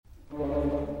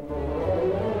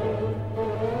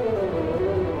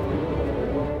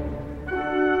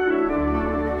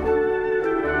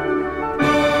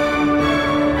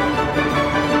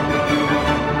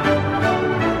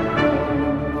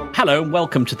Hello and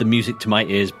welcome to the Music to My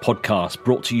Ears podcast,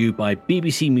 brought to you by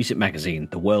BBC Music Magazine,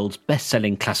 the world's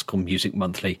best-selling classical music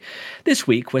monthly. This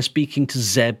week we're speaking to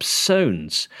Zeb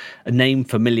Soanes, a name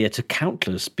familiar to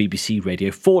countless BBC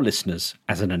Radio 4 listeners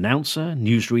as an announcer,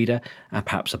 newsreader, and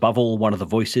perhaps above all one of the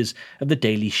voices of the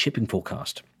daily shipping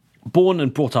forecast. Born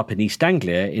and brought up in East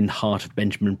Anglia in heart of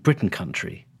Benjamin Britten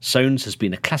country, Soanes has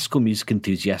been a classical music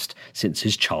enthusiast since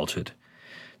his childhood.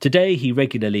 Today, he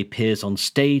regularly appears on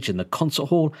stage in the concert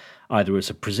hall, either as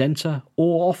a presenter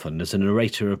or often as a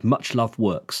narrator of much-loved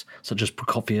works, such as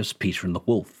Prokofiev's Peter and the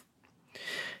Wolf.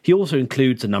 He also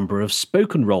includes a number of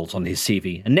spoken roles on his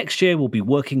CV, and next year will be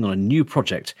working on a new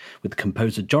project with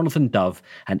composer Jonathan Dove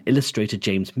and illustrator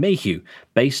James Mayhew,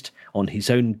 based on his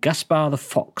own Gaspar the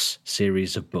Fox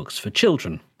series of books for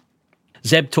children.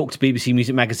 Zeb talked to BBC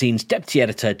Music Magazine's deputy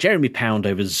editor Jeremy Pound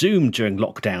over Zoom during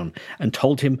lockdown and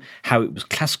told him how it was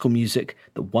classical music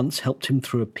that once helped him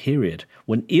through a period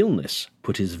when illness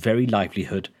put his very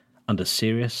livelihood under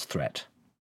serious threat.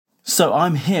 So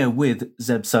I'm here with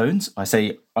Zeb Soanes. I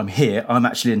say I'm here, I'm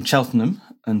actually in Cheltenham,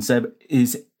 and Zeb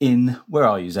is in... Where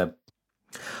are you, Zeb?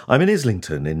 I'm in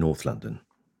Islington in North London.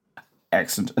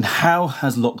 Excellent. And how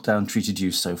has lockdown treated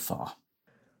you so far?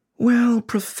 Well,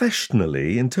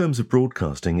 professionally, in terms of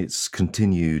broadcasting, it's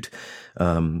continued,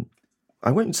 I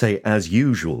won't say as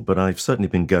usual, but I've certainly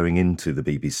been going into the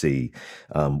BBC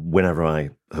whenever I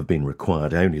have been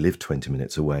required. I only live 20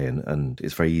 minutes away and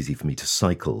it's very easy for me to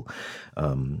cycle.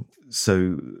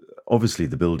 So obviously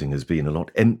the building has been a lot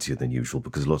emptier than usual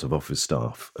because a lot of office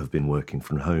staff have been working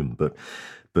from home, but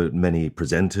many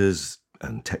presenters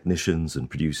and technicians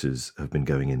and producers have been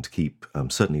going in to keep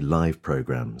certainly live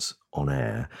programmes on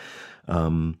air.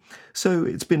 So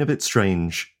it's been a bit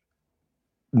strange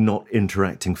not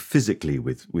interacting physically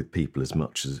with people as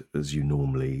much as you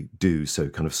normally do. So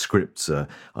kind of scripts are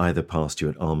either passed you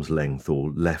at arm's length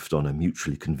or left on a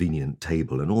mutually convenient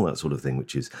table and all that sort of thing,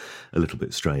 which is a little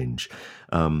bit strange.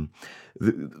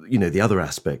 The other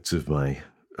aspects of my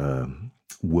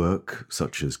work,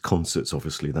 such as concerts,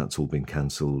 obviously that's all been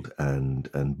cancelled,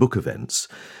 and book events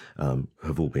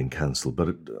have all been cancelled.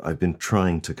 But I've been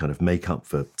trying to kind of make up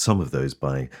for some of those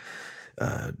by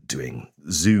doing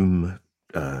Zoom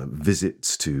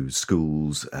visits to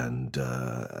schools and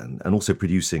also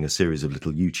producing a series of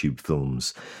little YouTube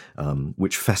films,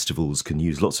 which festivals can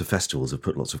use. Lots of festivals have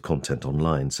put lots of content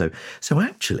online. So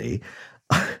actually,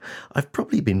 I've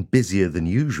probably been busier than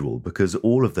usual because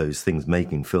all of those things,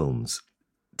 making films,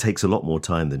 takes a lot more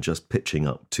time than just pitching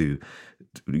up to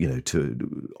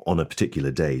on a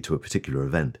particular day to a particular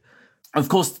event. Of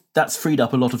course, that's freed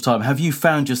up a lot of time. Have you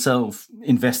found yourself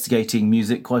investigating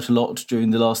music quite a lot during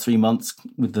the last 3 months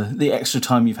with the extra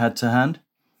time you've had to hand?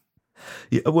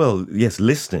 Yeah, well, yes,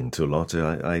 listening to a lot.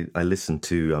 I listen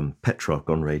to Petrock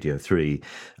on Radio 3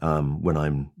 when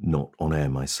I'm not on air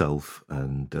myself,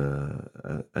 and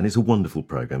it's a wonderful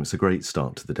programme. It's a great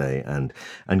start to the day and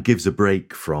gives a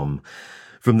break from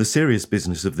the serious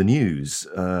business of the news,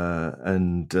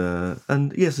 and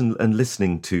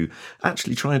listening to,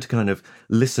 actually trying to kind of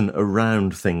listen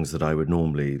around things that I would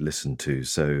normally listen to.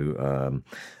 So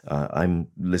I'm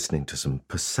listening to some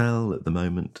Purcell at the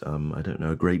moment. I don't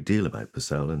know a great deal about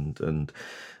Purcell, and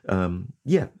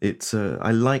it's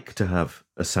I like to have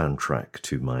a soundtrack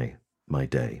to my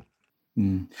day.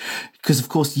 Because of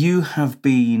course you have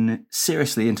been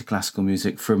seriously into classical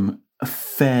music from a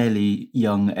fairly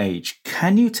young age.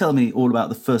 Can you tell me all about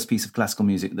the first piece of classical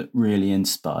music that really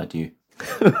inspired you?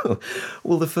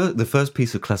 Well, the first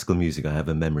piece of classical music I have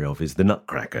a memory of is the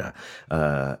Nutcracker,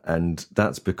 and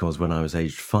that's because when I was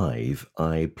aged 5,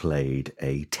 I played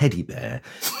a teddy bear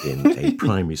in a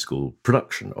primary school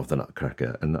production of the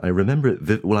Nutcracker, and I remember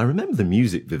it. I remember the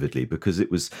music vividly because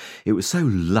it was so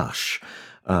lush.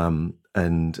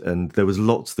 And there was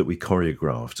lots that we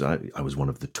choreographed. I was one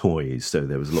of the toys, so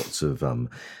there was lots of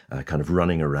kind of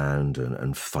running around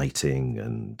and fighting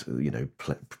and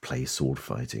play sword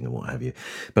fighting and what have you.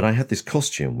 But I had this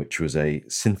costume which was a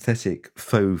synthetic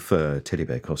faux fur teddy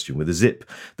bear costume with a zip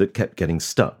that kept getting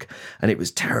stuck, and it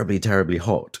was terribly, terribly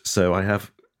hot. So I have,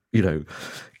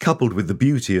 coupled with the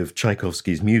beauty of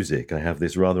Tchaikovsky's music, I have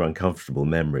this rather uncomfortable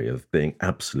memory of being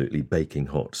absolutely baking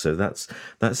hot. So that's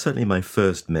certainly my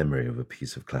first memory of a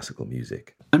piece of classical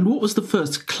music. And what was the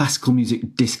first classical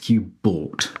music disc you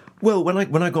bought? Well, when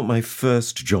I got my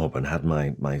first job and had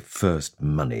my first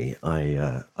money,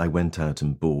 I went out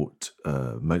and bought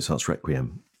Mozart's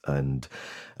Requiem, and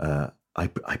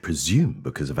I presume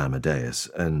because of Amadeus.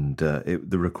 And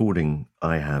the recording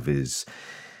I have is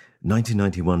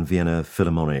 1991 Vienna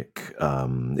Philharmonic.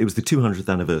 It was the 200th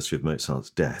anniversary of Mozart's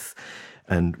death.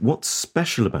 And what's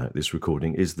special about this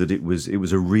recording is that it was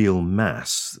a real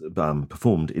mass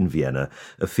performed in Vienna,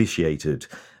 officiated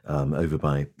over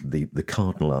by the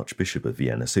Cardinal Archbishop of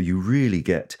Vienna. So you really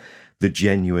get the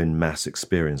genuine mass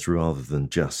experience rather than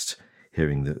just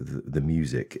hearing the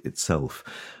music itself.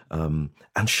 And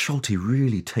Schulte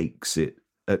really takes it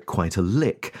at quite a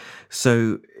lick.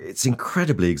 So it's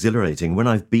incredibly exhilarating. When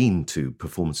I've been to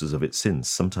performances of it since,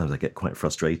 sometimes I get quite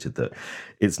frustrated that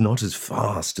it's not as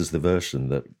fast as the version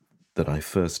that I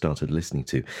first started listening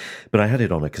to. But I had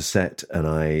it on a cassette, and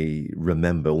I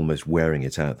remember almost wearing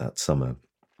it out that summer.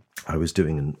 I was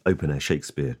doing an open-air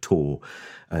Shakespeare tour,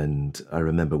 and I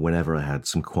remember whenever I had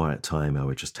some quiet time, I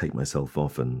would just take myself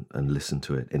off and listen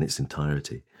to it in its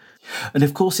entirety. And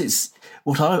of course, it's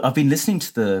what I've been listening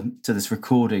to this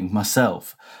recording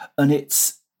myself, and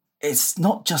it's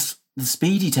not just the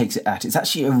speed he takes it at. It's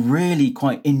actually a really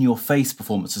quite in-your-face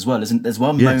performance as well, isn't it? There's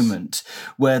one moment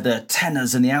where the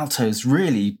tenors and the altos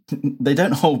really, they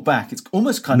don't hold back. It's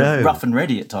almost kind of rough and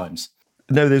ready at times.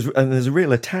 No, there's a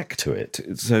real attack to it.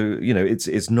 So,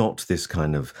 it's not this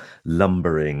kind of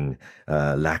lumbering,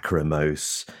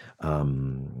 lachrymose,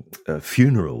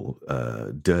 funeral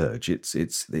dirge.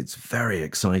 It's very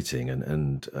exciting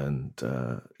and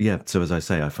So as I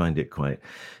say, I find it quite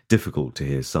difficult to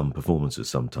hear some performances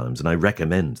sometimes, and I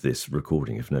recommend this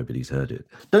recording if nobody's heard it.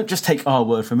 Don't just take our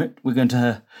word from it. We're going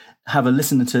to have a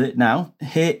listen to it now.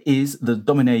 Here is the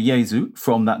Domine Jesu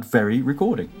from that very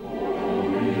recording.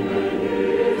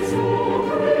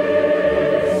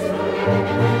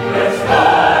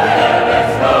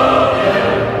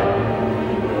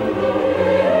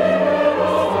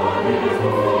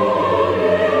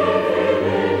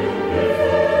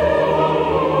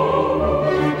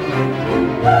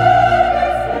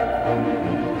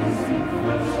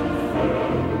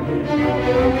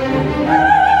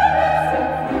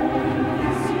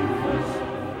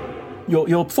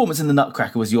 Your performance in the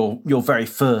Nutcracker was your very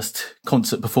first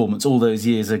concert performance all those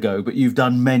years ago, but you've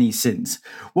done many since.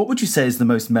 What would you say is the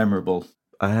most memorable?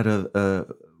 I had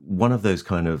one of those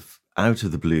kind of out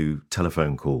of the blue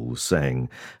telephone calls saying,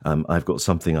 I've got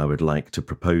something I would like to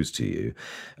propose to you.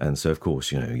 And so, of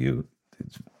course,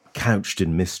 it's couched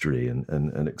in mystery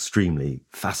and extremely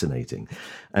fascinating.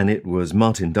 And it was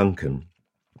Martin Duncan,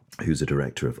 who's a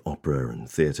director of opera and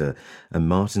theatre. And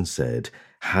Martin said,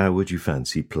 how would you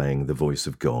fancy playing the voice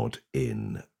of God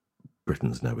in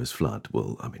Britain's Noah's Flood?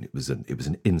 Well, I mean, it was an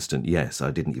instant yes. I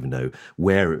didn't even know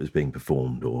where it was being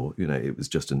performed, or it was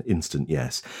just an instant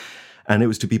yes. And it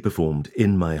was to be performed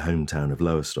in my hometown of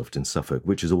Lowestoft in Suffolk,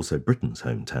 which is also Britain's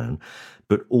hometown,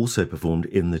 but also performed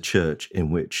in the church in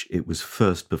which it was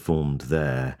first performed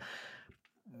there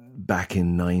back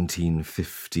in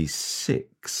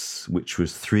 1956, which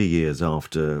was 3 years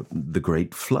after the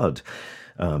Great Flood,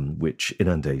 which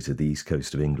inundated the east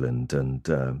coast of England and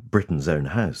Britain's own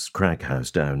house, Crag House,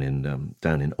 down in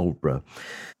Aldborough.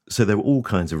 So there were all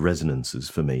kinds of resonances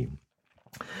for me.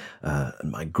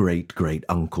 My great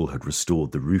uncle had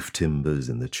restored the roof timbers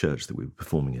in the church that we were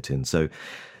performing it in. So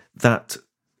that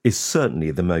is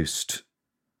certainly the most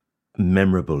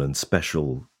memorable and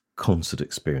special concert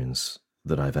experience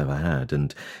that I've ever had.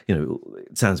 And,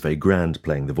 it sounds very grand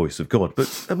playing the voice of God,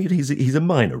 but I mean, he's a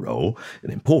minor role, an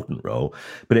important role,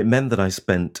 but it meant that I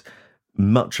spent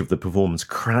much of the performance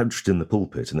crouched in the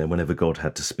pulpit, and then whenever God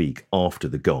had to speak after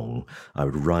the gong, I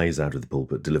would rise out of the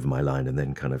pulpit, deliver my line, and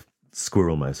then kind of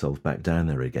squirrel myself back down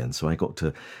there again. So I got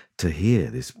to hear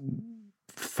this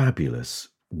fabulous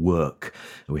work.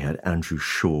 We had Andrew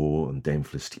Shaw and Dame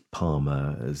Felicity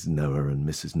Palmer as Noah and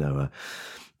Mrs. Noah.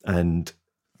 And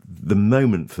the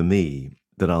moment for me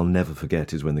that I'll never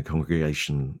forget is when the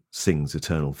congregation sings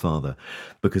Eternal Father,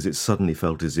 because it suddenly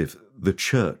felt as if the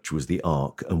church was the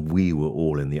ark and we were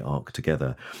all in the ark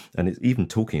together. And it's, even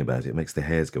talking about it makes the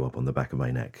hairs go up on the back of my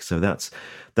neck. So that's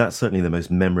certainly the most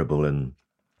memorable, and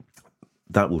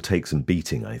that will take some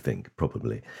beating, I think,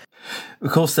 probably.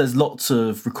 Of course, there's lots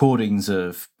of recordings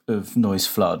of Noise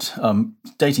Flood,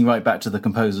 dating right back to the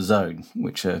composer's own,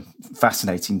 which are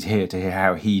fascinating to hear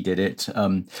how he did it.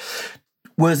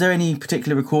 Was there any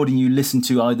particular recording you listened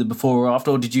to either before or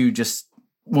after, or did you just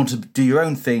want to do your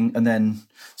own thing and then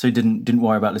so you didn't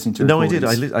worry about listening to recordings? No,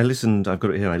 I did. I listened. I've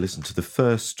got it here. I listened to the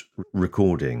first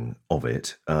recording of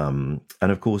it, and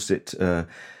of course it's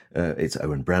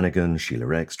Owen Brannigan, Sheila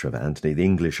Rex, Trevor Anthony, the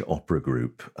English opera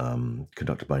group,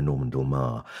 conducted by Norman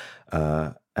Dulmar,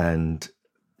 and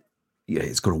yeah,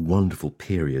 it's got a wonderful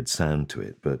period sound to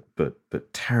it, but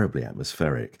terribly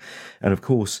atmospheric. And of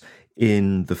course,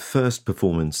 in the first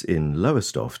performance in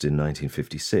Lowestoft in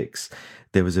 1956,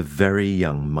 there was a very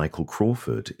young Michael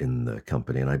Crawford in the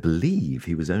company, and I believe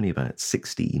he was only about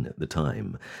 16 at the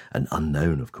time, an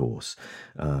unknown, of course.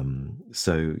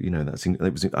 So, you know,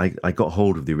 I got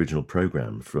hold of the original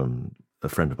program from a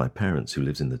friend of my parents who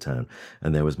lives in the town,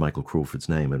 and there was Michael Crawford's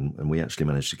name, and we actually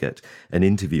managed to get an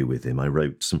interview with him. I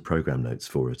wrote some program notes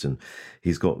for it, and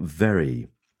he's got very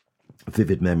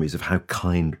vivid memories of how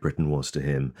kind Britain was to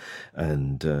him,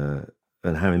 and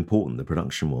how important the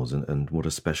production was, and what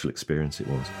a special experience it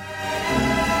was.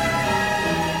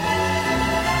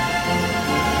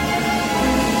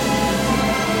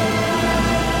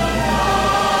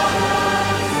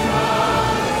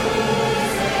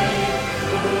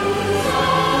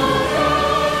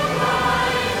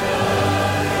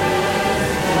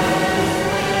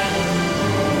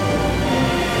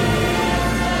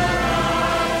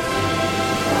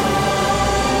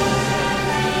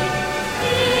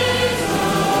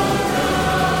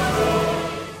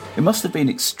 It must have been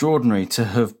extraordinary to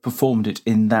have performed it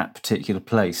in that particular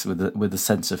place with a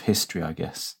sense of history, I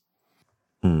guess.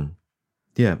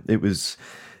 Yeah, it was...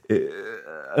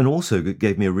 and also it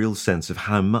gave me a real sense of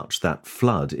how much that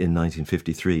flood in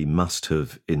 1953 must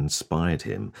have inspired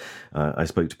him. I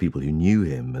spoke to people who knew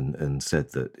him and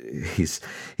said that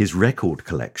his record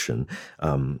collection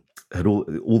had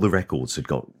all the records had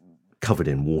got covered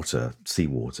in water,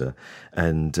 seawater,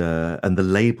 and the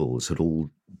labels had all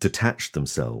detached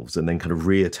themselves and then kind of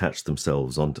reattached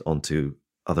themselves onto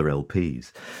other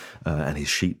LPs, and his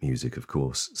sheet music, of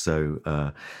course. So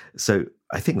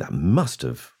I think that must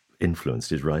have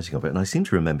influenced his writing of it. And I seem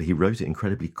to remember he wrote it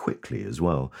incredibly quickly as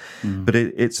well. But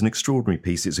it's an extraordinary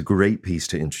piece. It's a great piece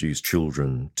to introduce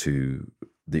children to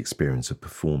the experience of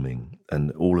performing.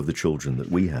 And all of the children that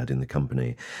we had in the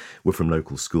company were from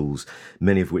local schools,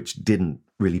 many of which didn't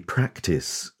really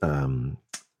practice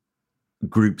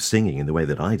group singing in the way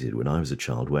that I did when I was a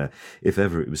child, where if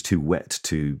ever it was too wet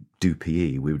to do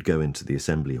PE, we would go into the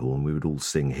assembly hall and we would all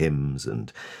sing hymns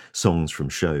and songs from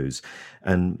shows.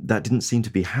 And that didn't seem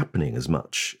to be happening as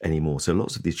much anymore. So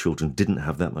lots of these children didn't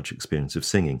have that much experience of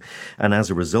singing. And as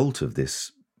a result of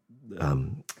this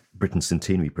Britain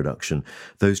Centenary production,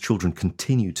 those children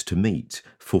continued to meet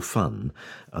for fun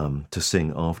to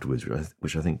sing afterwards,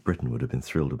 which I think Britain would have been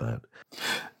thrilled about.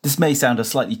 This may sound a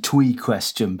slightly twee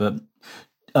question, but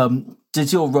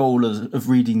did your role of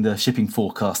reading the shipping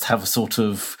forecast have a sort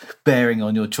of bearing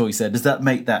on your choice there? Does that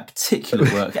make that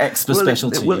particular work extra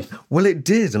special to you? Well, it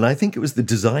did, and I think it was the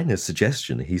designer's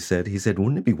suggestion. He said,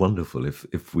 wouldn't it be wonderful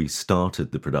if we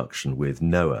started the production with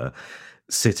Noah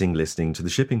sitting listening to the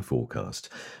shipping forecast,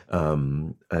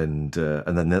 and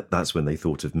then that's when they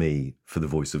thought of me for the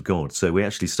voice of God. So we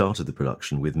actually started the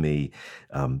production with me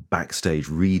backstage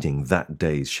reading that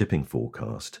day's shipping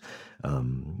forecast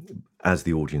as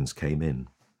the audience came in.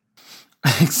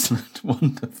 Excellent.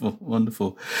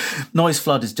 Wonderful. Noise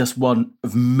Flood is just one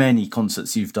of many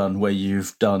concerts you've done where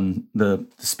you've done the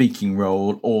speaking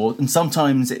role, and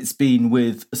sometimes it's been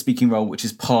with a speaking role which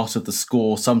is part of the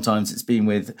score, sometimes it's been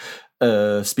with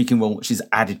a speaking role which is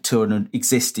added to an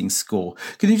existing score.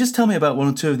 Can you just tell me about one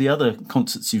or two of the other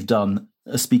concerts you've done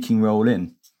a speaking role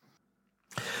in?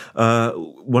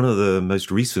 One of the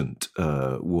most recent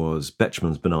was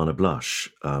Betjeman's Banana Blush,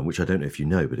 which I don't know if you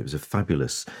know, but it was a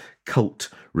fabulous cult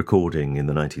recording in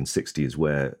the 1960s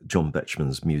where John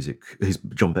Betjeman's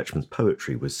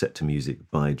poetry was set to music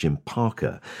by Jim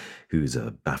Parker, who's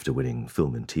a BAFTA-winning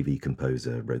film and TV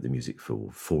composer, wrote the music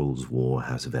for Falls War,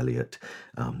 House of Eliot,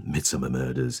 Midsummer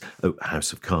Murders,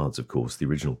 House of Cards, of course, the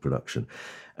original production.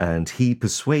 And he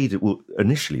persuaded,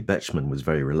 initially Betjeman was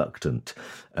very reluctant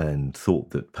and thought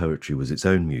that poetry was its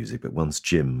own music, but once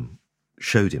Jim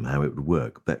showed him how it would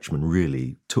work, Betjeman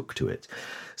really took to it.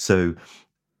 So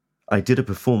I did a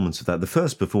performance of that, the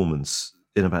first performance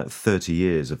in about 30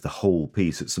 years of the whole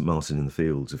piece at St Martin in the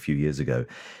Fields a few years ago.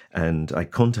 And I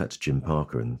contacted Jim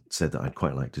Parker and said that I'd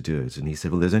quite like to do it. And he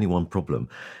said, well, there's only one problem.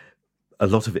 A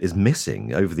lot of it is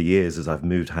missing. Over the years, as I've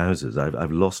moved houses,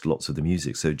 I've lost lots of the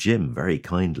music. So Jim very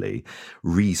kindly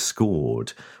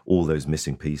rescored all those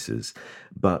missing pieces.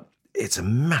 But it's a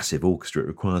massive orchestra. It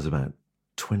requires about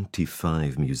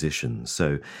 25 musicians.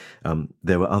 So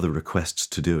there were other requests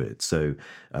to do it. So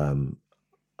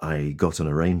I got an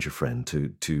arranger friend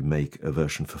to make a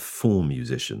version for 4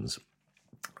 musicians,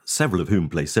 several of whom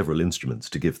play several instruments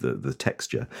to give the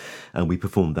texture. And we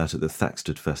performed that at the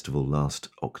Thaxted Festival last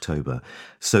October.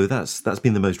 So that's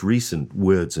been the most recent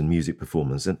words and music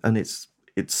performance. And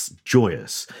it's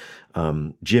joyous.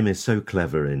 Jim is so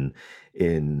clever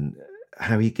in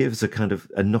how he gives a kind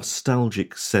of a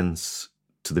nostalgic sense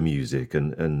to the music,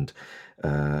 and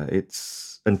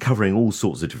it's covering all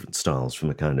sorts of different styles, from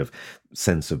a kind of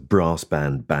sense of brass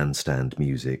band, bandstand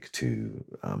music to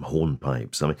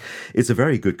hornpipes. I mean, it's a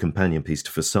very good companion piece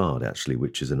to Facade, actually,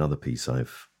 which is another piece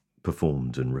I've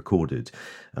performed and recorded.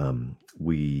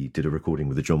 We did a recording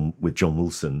with John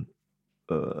Wilson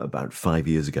about 5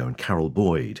 years ago, and Carol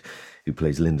Boyd, who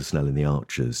plays Linda Snell in The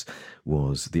Archers,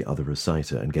 was the other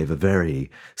reciter and gave a very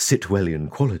Sitwellian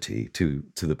quality to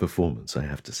the performance, I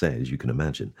have to say, as you can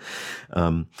imagine.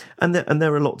 And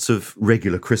there are lots of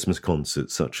regular Christmas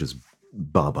concerts, such as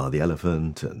Baa the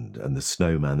Elephant and The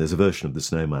Snowman. There's a version of The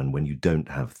Snowman when you don't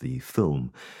have the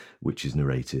film, which is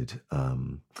narrated,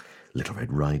 Little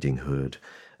Red Riding Hood,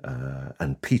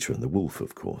 and Peter and the Wolf,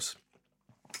 of course.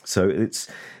 So it's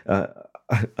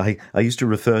I used to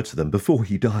refer to them before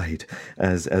he died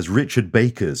as Richard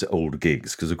Baker's old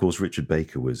gigs, because of course Richard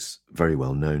Baker was very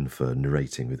well known for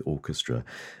narrating with orchestra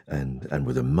and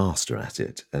was a master at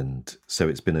it. And so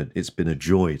it's been a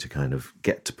joy to kind of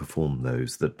get to perform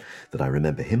those that I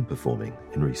remember him performing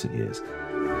in recent years.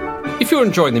 If you're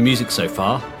enjoying the music so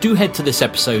far, do head to this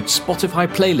episode's Spotify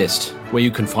playlist, where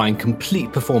you can find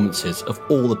complete performances of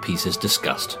all the pieces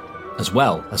discussed, as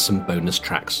well as some bonus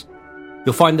tracks.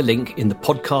 You'll find the link in the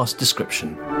podcast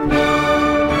description.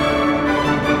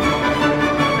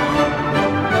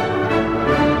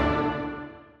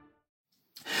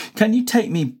 Can you take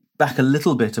me back a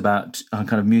little bit about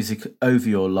kind of music over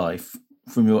your life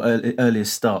from your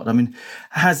earliest start? I mean,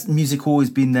 has music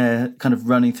always been there kind of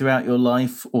running throughout your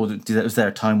life, or was there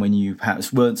a time when you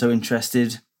perhaps weren't so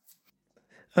interested?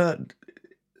 It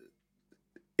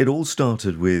all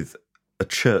started with a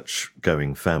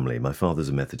church-going family. My father's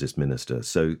a Methodist minister,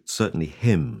 so certainly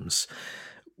hymns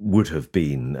would have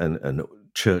been, and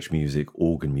church music,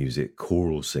 organ music,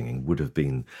 choral singing would have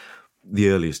been the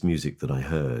earliest music that I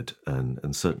heard,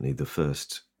 and certainly the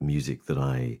first music that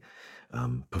I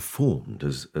performed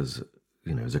as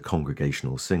you know, as a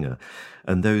congregational singer.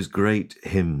 And those great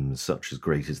hymns, such as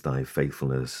 "Great Is Thy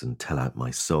Faithfulness" and "Tell Out My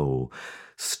Soul,"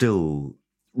 still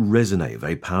resonate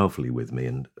very powerfully with me.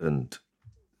 And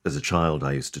as a child,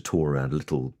 I used to tour around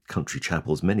little country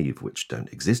chapels, many of which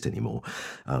don't exist anymore,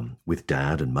 with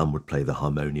Dad, and Mum would play the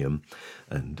harmonium,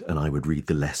 and I would read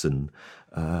the lesson.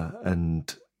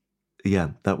 And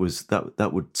yeah, that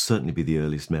would certainly be the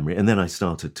earliest memory. And then I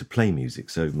started to play music.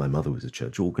 So my mother was a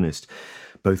church organist.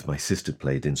 Both my sisters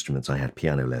played instruments. I had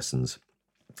piano lessons.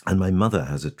 And my mother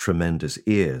has a tremendous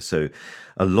ear. So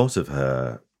a lot of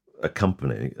her a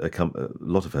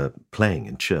lot of her playing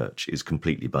in church is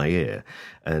completely by ear,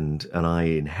 and I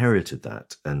inherited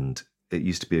that. And it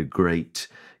used to be a great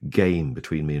game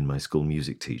between me and my school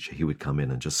music teacher. He would come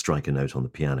in and just strike a note on the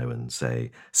piano and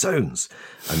say "Soanes,"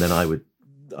 and then I would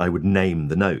name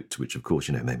the note, which of course,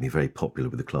 you know, made me very popular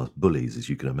with the class bullies, as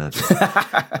you can imagine.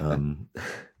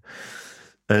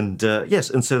 Yes,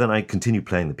 and so then I continued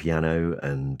playing the piano,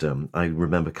 and I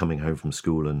remember coming home from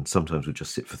school and sometimes would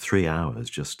just sit for 3 hours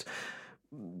just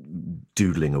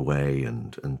doodling away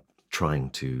and trying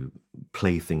to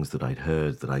play things that I'd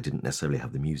heard that I didn't necessarily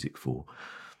have the music for.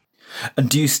 And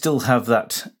do you still have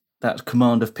that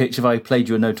command of pitch? If I played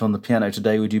you a note on the piano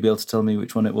today, would you be able to tell me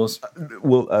which one it was?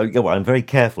 Well, I'm very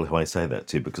careful who I say that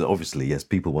to, because obviously, yes,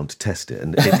 people want to test it,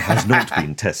 and it has not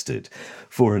been tested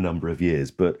for a number of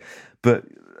years. But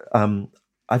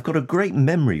I've got a great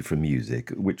memory for music,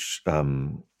 which,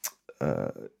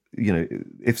 you know,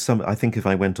 I think if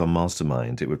I went on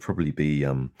Mastermind, it would probably be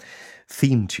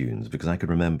theme tunes, because I could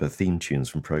remember theme tunes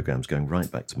from programs going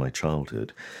right back to my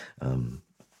childhood.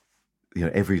 You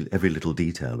know, every little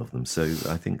detail of them. So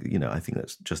I think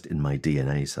that's just in my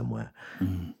DNA somewhere.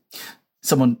 Mm.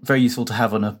 Someone very useful to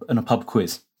have on a pub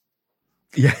quiz.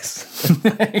 Yes.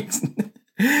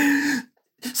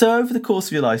 So over the course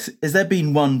of your life, has there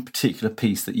been one particular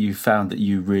piece that you found that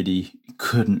you really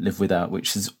couldn't live without,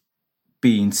 which has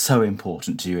been so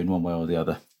important to you in one way or the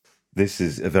other? This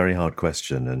is a very hard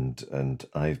question, and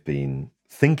I've been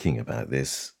thinking about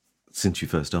this since you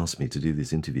first asked me to do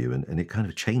this interview, and it kind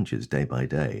of changes day by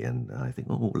day. And I think,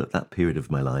 at that period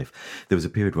of my life, there was a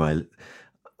period where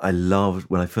I loved,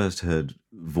 when I first heard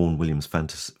Vaughan Williams'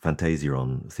 Fantasia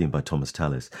on, theme by Thomas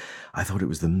Tallis, I thought it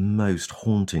was the most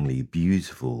hauntingly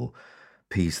beautiful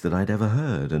piece that I'd ever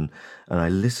heard, and I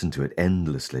listened to it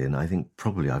endlessly, and I think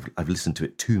probably I've listened to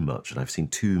it too much, and I've seen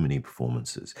too many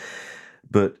performances.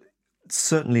 But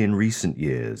certainly in recent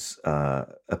years,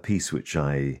 a piece which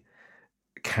I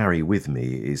carry with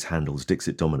me is Handel's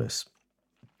Dixit Dominus.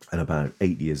 And about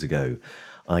 8 years ago,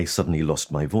 I suddenly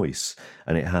lost my voice,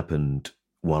 and it happened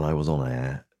while I was on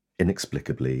air,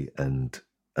 inexplicably, and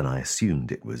and I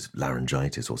assumed it was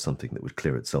laryngitis or something that would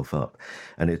clear itself up.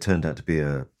 And it turned out to be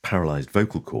a paralysed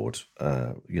vocal cord.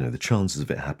 The chances of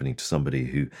it happening to somebody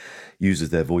who uses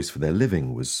their voice for their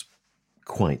living was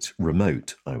quite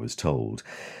remote, I was told.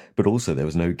 But also there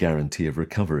was no guarantee of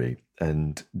recovery.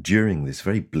 And during this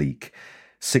very bleak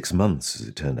 6 months, as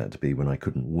it turned out to be, when I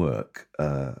couldn't work,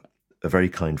 a very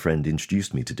kind friend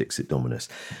introduced me to Dixit Dominus,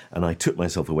 and I took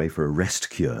myself away for a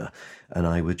rest cure, and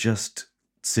I would just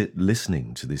sit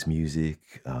listening to this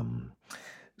music,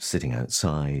 sitting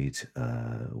outside,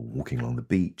 walking along the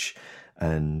beach.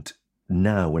 And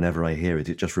now, whenever I hear it,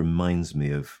 it just reminds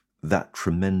me of that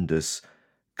tremendous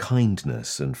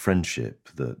kindness and friendship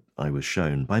that I was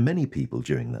shown by many people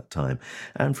during that time,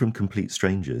 and from complete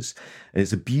strangers. And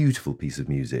it's a beautiful piece of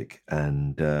music,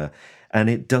 and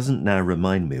it doesn't now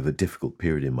remind me of a difficult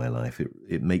period in my life.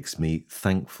 It makes me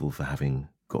thankful for having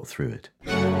got through it.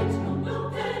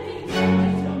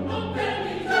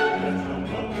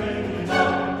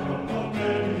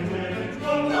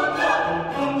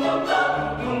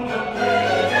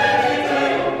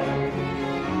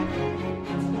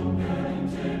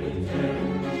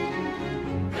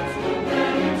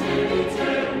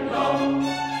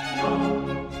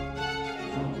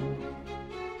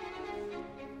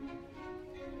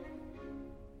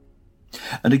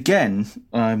 And again,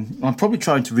 I'm probably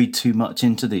trying to read too much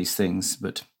into these things,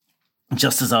 but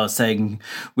just as I was saying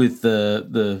with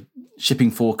the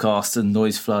shipping forecast and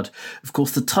noise flood, of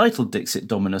course, the title Dixit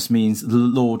Dominus means the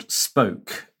Lord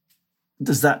spoke.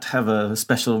 Does that have a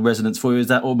special resonance for you? Is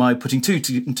that, or am I putting two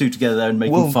together and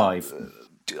making five?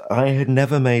 I had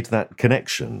never made that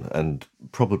connection, and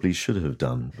probably should have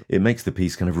done. It makes the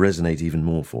piece kind of resonate even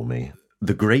more for me.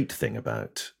 The great thing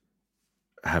about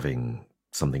having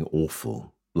something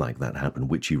awful like that happen,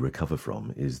 which you recover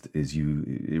from, is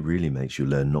it really makes you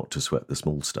learn not to sweat the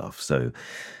small stuff. So,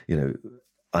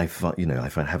 I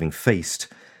find having faced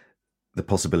the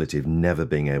possibility of never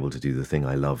being able to do the thing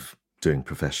I love doing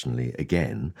professionally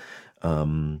again,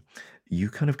 you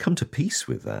kind of come to peace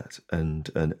with that. And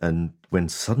when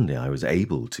suddenly I was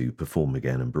able to perform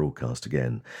again and broadcast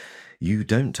again, you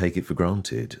don't take it for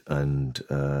granted. And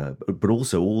but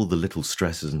also all the little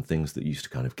stresses and things that used to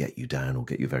kind of get you down or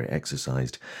get you very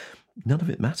exercised, none of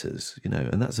it matters,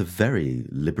 and that's a very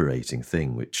liberating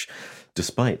thing, which,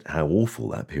 despite how awful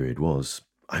that period was,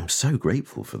 I'm so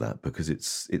grateful for that, because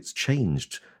it's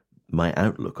changed my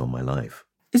outlook on my life.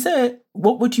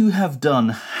 What would you have done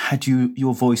had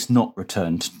your voice not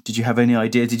returned? Did you have any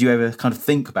idea? Did you ever kind of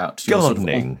think about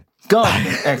gardening?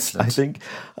 Gardening, excellent.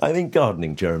 I think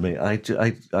gardening, Jeremy.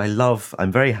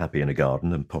 I'm very happy in a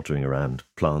garden and pottering around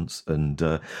plants, and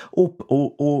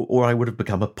or I would have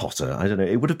become a potter. I don't know.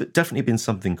 It would have definitely been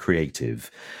something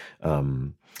creative,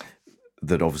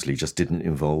 that obviously just didn't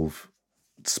involve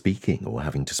speaking or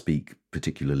having to speak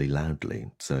particularly loudly.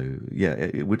 So yeah,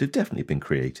 it would have definitely been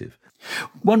creative.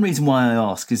 One reason why I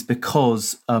ask is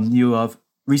because you have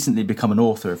recently become an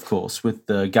author, of course, with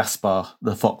the Gaspar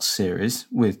the Fox series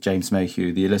with James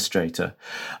Mayhew, the illustrator.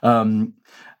 And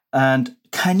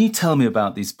can you tell me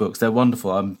about these books? They're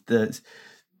wonderful.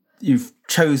 You've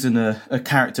chosen a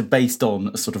character based on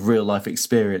a sort of real life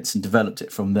experience and developed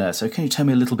it from there. So can you tell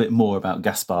me a little bit more about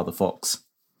Gaspar the Fox?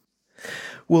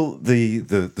 Well,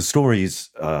 the stories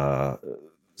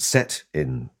set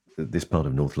in this part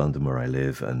of North London where I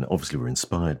live, and obviously were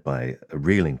inspired by a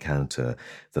real encounter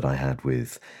that I had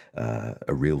with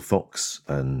a real fox.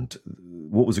 And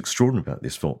what was extraordinary about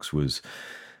this fox was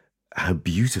how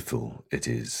beautiful it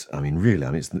is. I mean, really,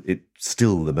 it's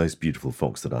still the most beautiful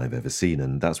fox that I've ever seen,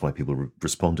 and that's why people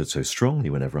responded so strongly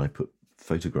whenever I put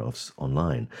photographs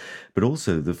online. But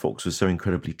also the fox was so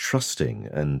incredibly trusting,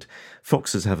 and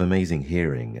foxes have amazing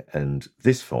hearing, and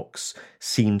this fox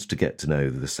seemed to get to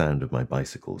know the sound of my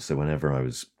bicycle. So whenever I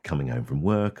was coming home from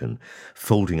work and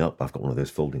folding up, I've got one of those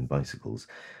folding bicycles,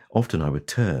 often I would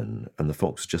turn and the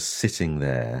fox was just sitting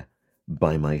there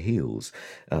by my heels,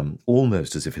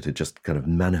 almost as if it had just kind of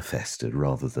manifested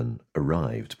rather than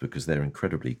arrived, because they're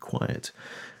incredibly quiet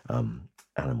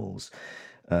animals.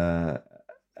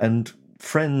 And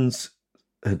friends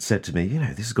had said to me,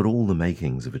 this has got all the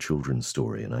makings of a children's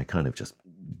story. And I kind of just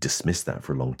dismissed that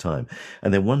for a long time.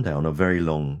 And then one day on a very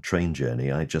long train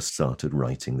journey, I just started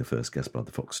writing the first Gaspar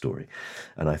the Fox story.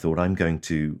 And I thought, I'm going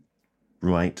to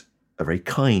write a very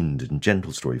kind and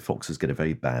gentle story. Foxes get a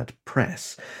very bad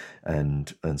press.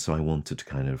 And so I wanted to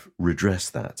kind of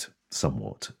redress that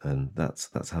somewhat, and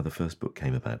that's how the first book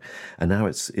came about. And now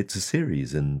it's a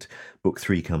series, and book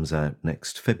 3 comes out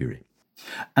next February.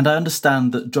 And I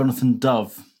understand that Jonathan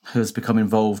Dove has become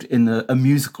involved in a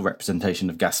musical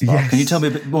representation of Gaspar. Yes. Can you tell me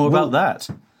a bit more about that?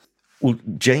 Well,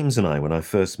 James and I, when I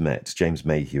first met, James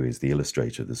Mayhew is the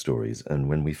illustrator of the stories, and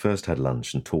when we first had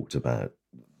lunch and talked about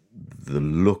the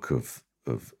look of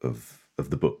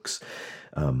the books,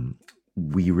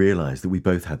 we realised that we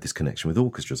both had this connection with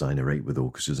orchestras. I narrate with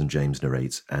orchestras, and James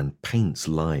narrates and paints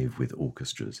live with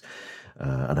orchestras.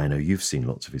 And I know you've seen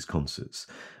lots of his concerts.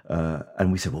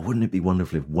 And we said, well, wouldn't it be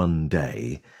wonderful if one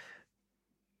day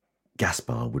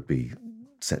Gaspar would be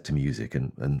set to music?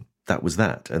 And that was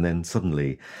that. And then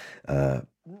suddenly,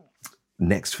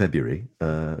 next February,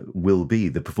 will be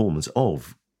the performance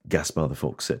of Gaspar the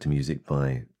Fox set to music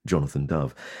by Jonathan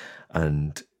Dove.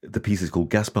 And the piece is called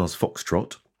Gaspar's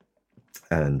Foxtrot.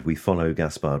 And we follow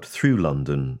Gaspard through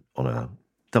London on a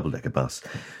double-decker bus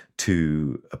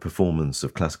to a performance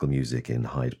of classical music in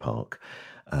Hyde Park,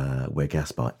 where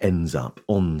Gaspard ends up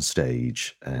on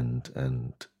stage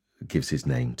and gives his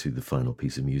name to the final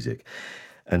piece of music.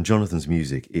 And Jonathan's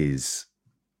music is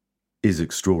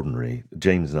extraordinary.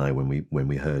 James and I, when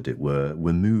we heard it, were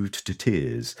moved to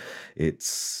tears.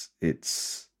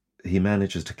 He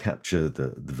manages to capture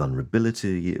the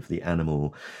vulnerability of the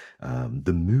animal,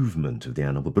 the movement of the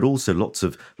animal, but also lots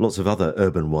of other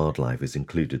urban wildlife is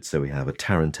included. So we have a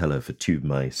tarantella for tube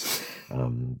mice,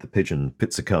 the pigeon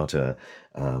pizzicata,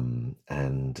 and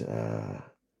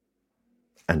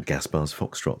Gaspar's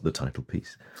Foxtrot, the title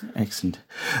piece. Excellent.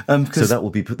 So that will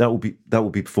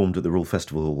be performed at the Royal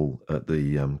Festival Hall at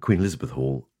the Queen Elizabeth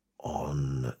Hall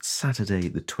on Saturday,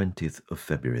 the 20th of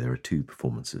February. There are 2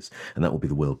 performances, and that will be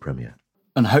the world premiere.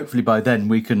 And hopefully by then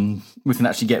we can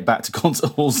actually get back to concert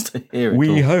halls to hear it.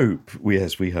 We hope.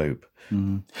 Yes, we hope.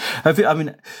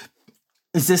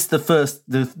 Is this the first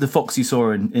the fox you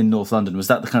saw in North London? Was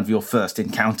that the kind of your first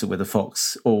encounter with a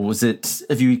fox, or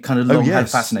have you kind of long had a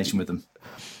fascination with them?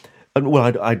 And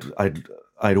well,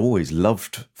 I'd always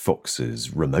loved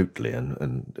foxes remotely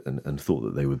and thought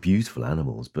that they were beautiful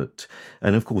animals.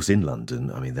 And of course, in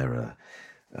London, I mean, there are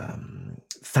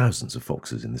thousands of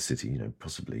foxes in the city,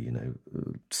 possibly,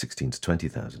 16 to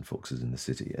 20,000 foxes in the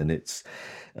city. And it's,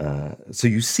 so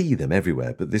you see them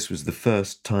everywhere, but this was the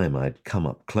first time I'd come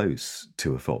up close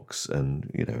to a fox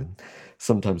and,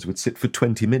 sometimes would sit for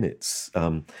 20 minutes,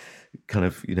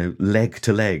 leg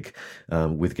to leg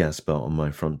with Gaspar on my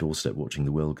front doorstep watching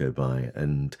the world go by.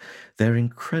 And they're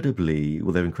incredibly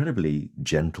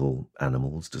gentle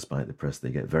animals, despite the press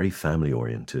they get, very family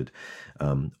oriented.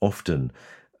 Often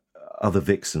other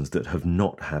vixens that have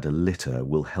not had a litter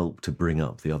will help to bring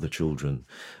up the other children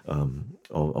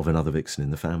of another vixen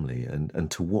in the family. And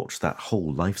to watch that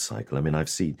whole life cycle, I mean, I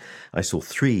saw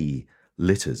 3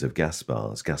 litters of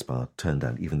Gaspars. Gaspar turned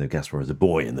out, even though Gaspar is a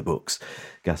boy in the books,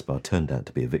 Gaspar turned out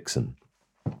to be a vixen.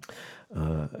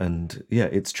 And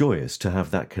it's joyous to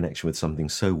have that connection with something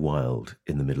so wild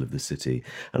in the middle of the city.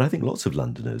 And I think lots of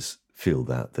Londoners feel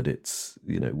that it's,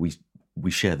 we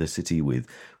share the city with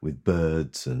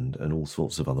birds and all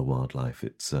sorts of other wildlife.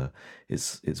 It's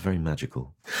very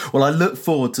magical. Well, I look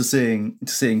forward to seeing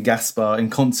Gaspar in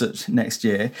concert next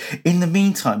year. In the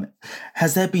meantime,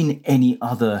 has there been any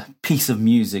other piece of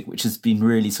music which has been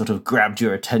really sort of grabbed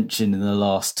your attention in the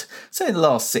last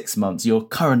 6 months, your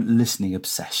current listening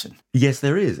obsession? Yes,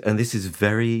 there is. And this is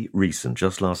very recent.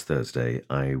 Just last Thursday,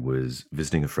 I was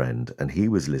visiting a friend and he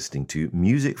was listening to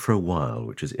Music for a While,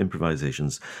 which is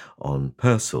improvisations on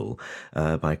Purcell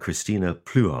by Christina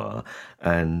Pluhar.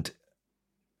 And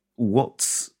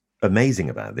what's amazing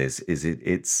about this is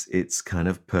it's kind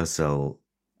of Purcell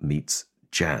meets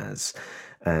jazz.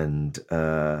 And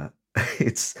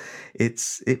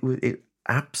it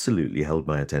absolutely held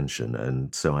my attention.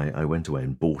 And so I went away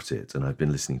and bought it, and I've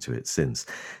been listening to it since.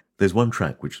 There's one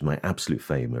track which is my absolute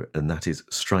favourite, and that is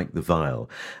Strike the Viol.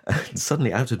 And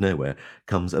suddenly, out of nowhere,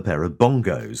 comes a pair of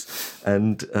bongos.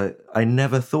 And I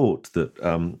never thought that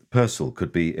Purcell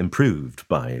could be improved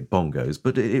by bongos,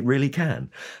 but it really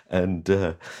can. And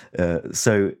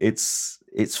so it's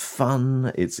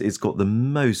fun. It's got the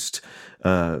most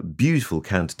beautiful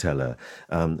cantatella,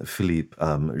 Philippe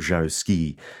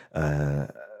Jarouski,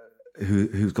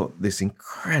 who's got this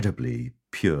incredibly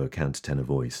pure cantatenor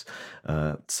voice.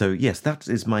 So yes, that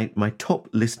is my top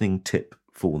listening tip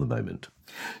for the moment.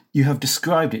 You have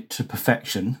described it to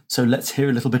perfection, so let's hear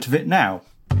a little bit of it now.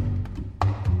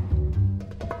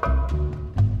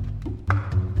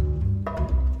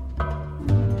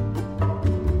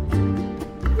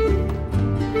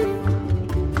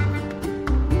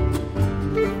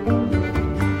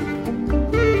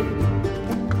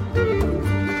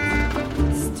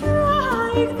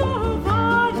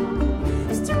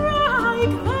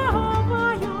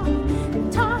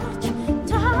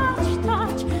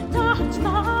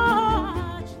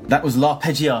 That was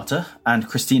L'Arpeggiata, and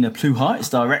Christina Pluhar is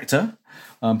director.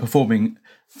 performing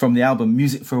from the album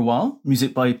Music for a While,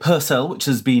 music by Purcell, which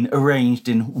has been arranged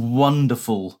in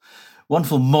wonderful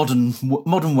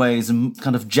modern ways and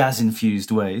kind of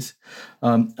jazz-infused ways.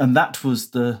 And that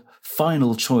was the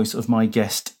final choice of my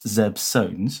guest, Zeb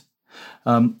Soanes.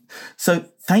 So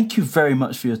thank you very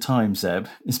much for your time, Zeb.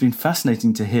 It's been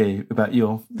fascinating to hear about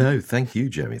your... No, thank you,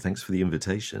 Jeremy. Thanks for the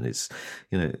invitation. It's,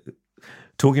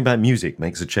 talking about music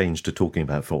makes a change to talking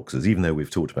about foxes, even though we've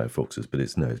talked about foxes, but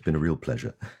it's been a real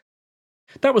pleasure.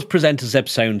 That was presenter Zeb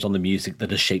Soanes on the music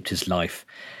that has shaped his life.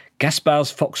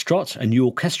 Gaspar's Foxtrot, a new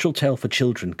orchestral tale for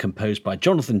children composed by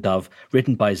Jonathan Dove,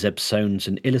 written by Zeb Soanes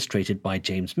and illustrated by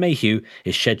James Mayhew,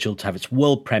 is scheduled to have its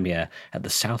world premiere at the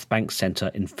South Bank Centre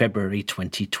in February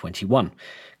 2021.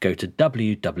 Go to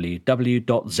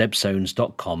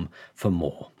www.zebsoanes.com for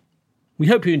more. We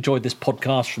hope you enjoyed this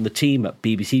podcast from the team at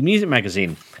BBC Music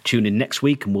Magazine. Tune in next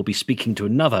week and we'll be speaking to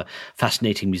another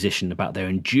fascinating musician about their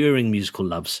enduring musical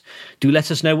loves. Do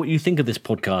let us know what you think of this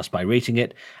podcast by rating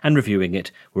it and reviewing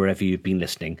it wherever you've been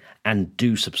listening, and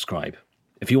do subscribe.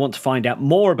 If you want to find out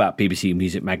more about BBC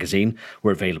Music Magazine,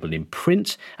 we're available in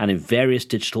print and in various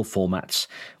digital formats,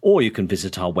 or you can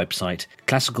visit our website,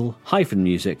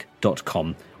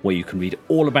 classical-music.com, where you can read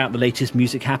all about the latest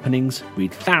music happenings,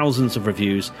 read thousands of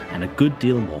reviews, and a good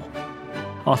deal more.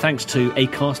 Our thanks to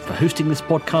Acast for hosting this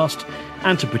podcast,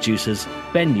 and to producers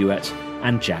Ben Newett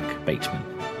and Jack Bateman.